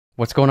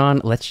What's going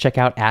on? Let's check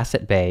out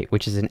Asset Bae,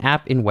 which is an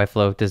app in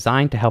Webflow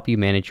designed to help you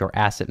manage your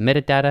asset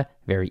metadata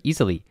very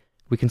easily.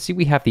 We can see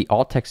we have the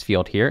alt text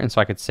field here, and so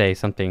I could say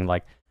something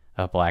like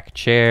a black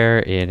chair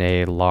in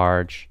a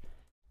large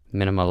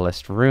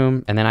minimalist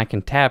room, and then I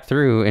can tab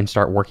through and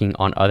start working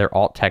on other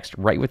alt text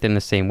right within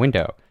the same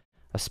window.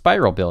 A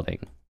spiral building.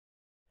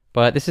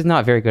 But this is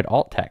not very good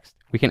alt text.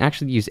 We can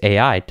actually use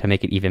AI to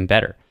make it even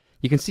better.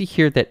 You can see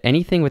here that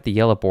anything with the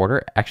yellow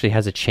border actually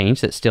has a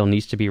change that still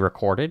needs to be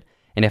recorded.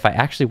 And if I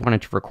actually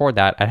wanted to record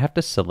that, I'd have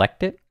to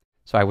select it.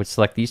 So I would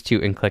select these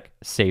two and click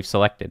Save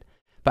Selected.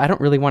 But I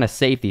don't really want to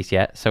save these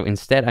yet, so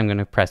instead I'm going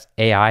to press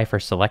AI for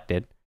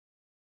selected.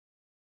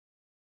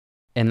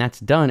 And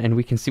that's done, and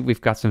we can see we've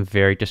got some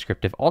very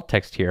descriptive alt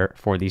text here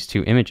for these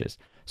two images.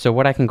 So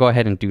what I can go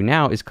ahead and do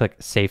now is click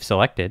Save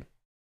Selected.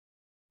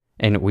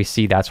 And we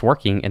see that's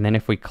working. And then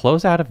if we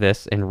close out of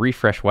this and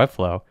refresh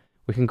Webflow,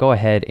 we can go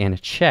ahead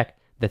and check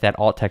that that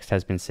alt text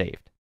has been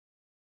saved.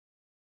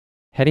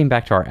 Heading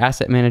back to our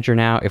asset manager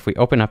now, if we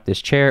open up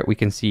this chair, we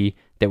can see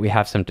that we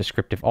have some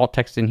descriptive alt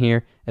text in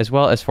here, as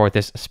well as for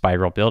this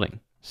spiral building.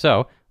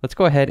 So let's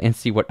go ahead and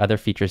see what other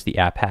features the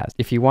app has.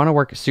 If you want to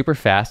work super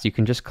fast, you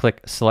can just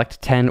click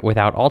Select 10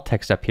 without alt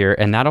text up here,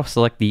 and that'll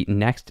select the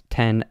next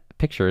 10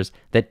 pictures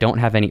that don't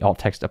have any alt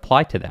text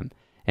applied to them.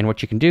 And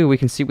what you can do, we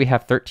can see we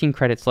have 13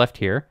 credits left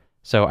here.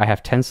 So I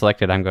have 10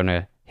 selected. I'm going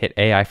to hit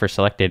AI for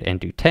selected and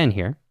do 10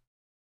 here.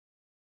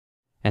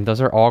 And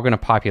those are all going to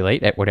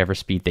populate at whatever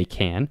speed they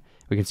can.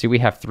 We can see we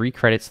have 3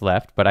 credits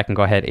left, but I can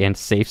go ahead and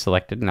save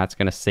selected, and that's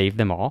going to save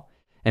them all.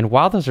 And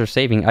while those are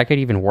saving, I could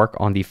even work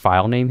on the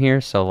file name here.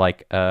 So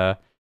like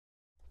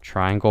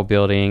triangle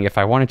building, if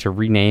I wanted to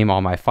rename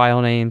all my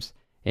file names,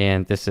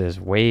 and this is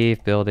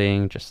wave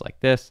building, just like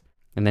this.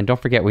 And then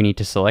don't forget, we need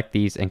to select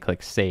these and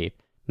click save.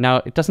 Now,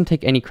 it doesn't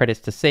take any credits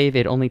to save,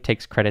 it only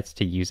takes credits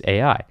to use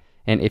AI.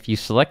 And if you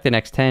select the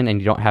next 10 and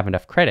you don't have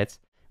enough credits,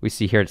 we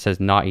see here it says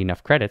not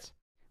enough credits,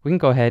 we can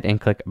go ahead and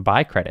click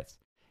buy credits.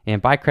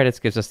 And buy credits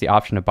gives us the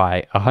option to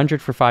buy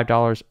 100 for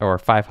 $5 or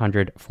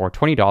 500 for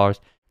 $20.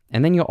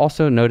 And then you'll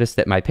also notice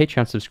that my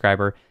Patreon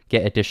subscriber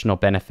get additional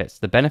benefits.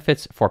 The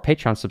benefits for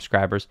Patreon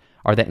subscribers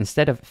are that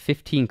instead of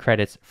 15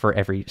 credits for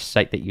every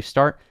site that you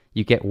start,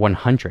 you get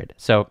 100.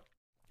 So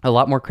a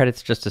lot more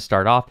credits just to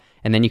start off.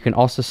 And then you can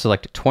also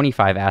select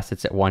 25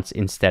 assets at once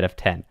instead of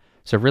 10.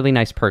 So really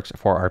nice perks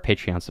for our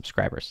Patreon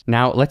subscribers.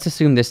 Now let's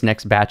assume this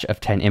next batch of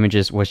 10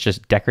 images was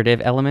just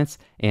decorative elements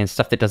and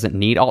stuff that doesn't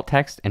need alt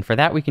text. And for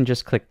that, we can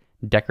just click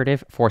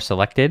decorative for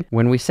selected.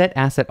 When we set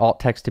asset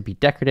alt text to be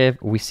decorative,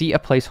 we see a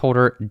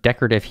placeholder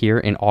decorative here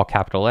in all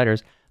capital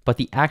letters, but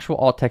the actual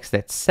alt text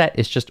that's set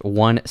is just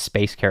one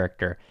space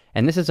character.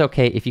 And this is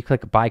okay. If you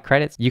click buy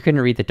credits, you can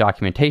read the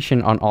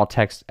documentation on alt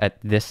text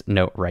at this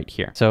note right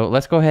here. So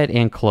let's go ahead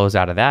and close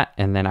out of that.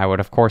 And then I would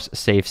of course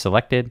save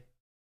selected.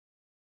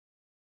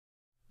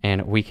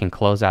 And we can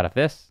close out of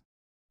this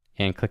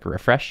and click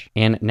refresh.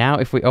 And now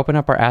if we open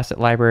up our asset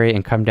library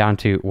and come down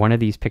to one of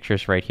these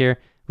pictures right here,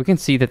 we can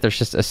see that there's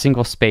just a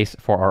single space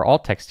for our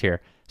alt text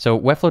here. So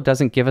Webflow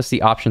doesn't give us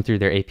the option through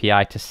their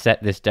API to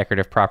set this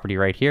decorative property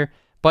right here,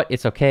 but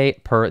it's okay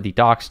per the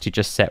docs to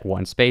just set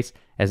one space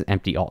as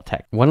empty alt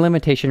text. One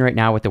limitation right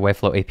now with the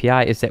Webflow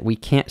API is that we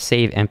can't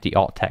save empty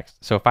alt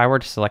text. So if I were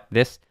to select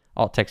this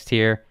alt text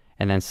here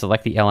and then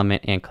select the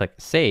element and click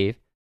save,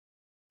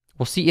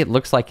 we'll see it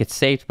looks like it's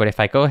saved, but if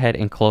I go ahead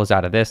and close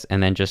out of this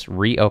and then just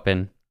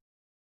reopen,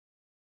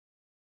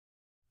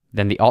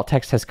 then the alt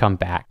text has come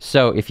back.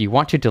 So if you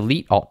want to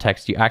delete alt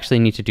text, you actually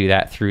need to do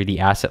that through the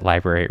asset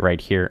library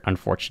right here,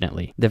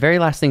 unfortunately. The very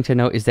last thing to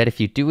note is that if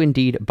you do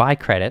indeed buy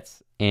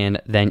credits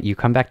and then you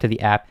come back to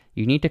the app,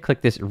 you need to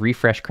click this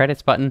refresh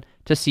credits button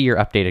to see your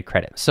updated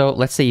credits. So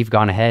let's say you've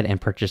gone ahead and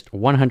purchased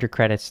 100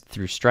 credits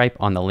through Stripe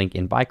on the link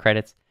in buy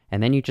credits,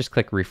 and then you just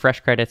click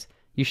refresh credits.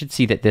 You should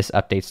see that this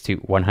updates to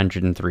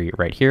 103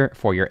 right here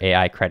for your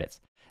AI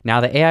credits.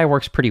 Now the AI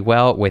works pretty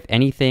well with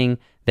anything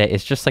that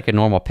is just like a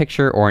normal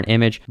picture or an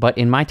image, but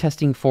in my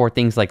testing for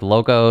things like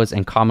logos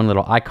and common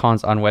little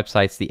icons on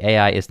websites, the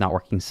AI is not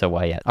working so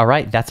well yet. All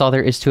right, that's all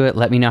there is to it.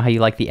 Let me know how you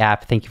like the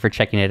app. Thank you for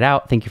checking it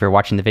out. Thank you for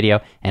watching the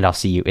video, and I'll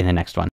see you in the next one.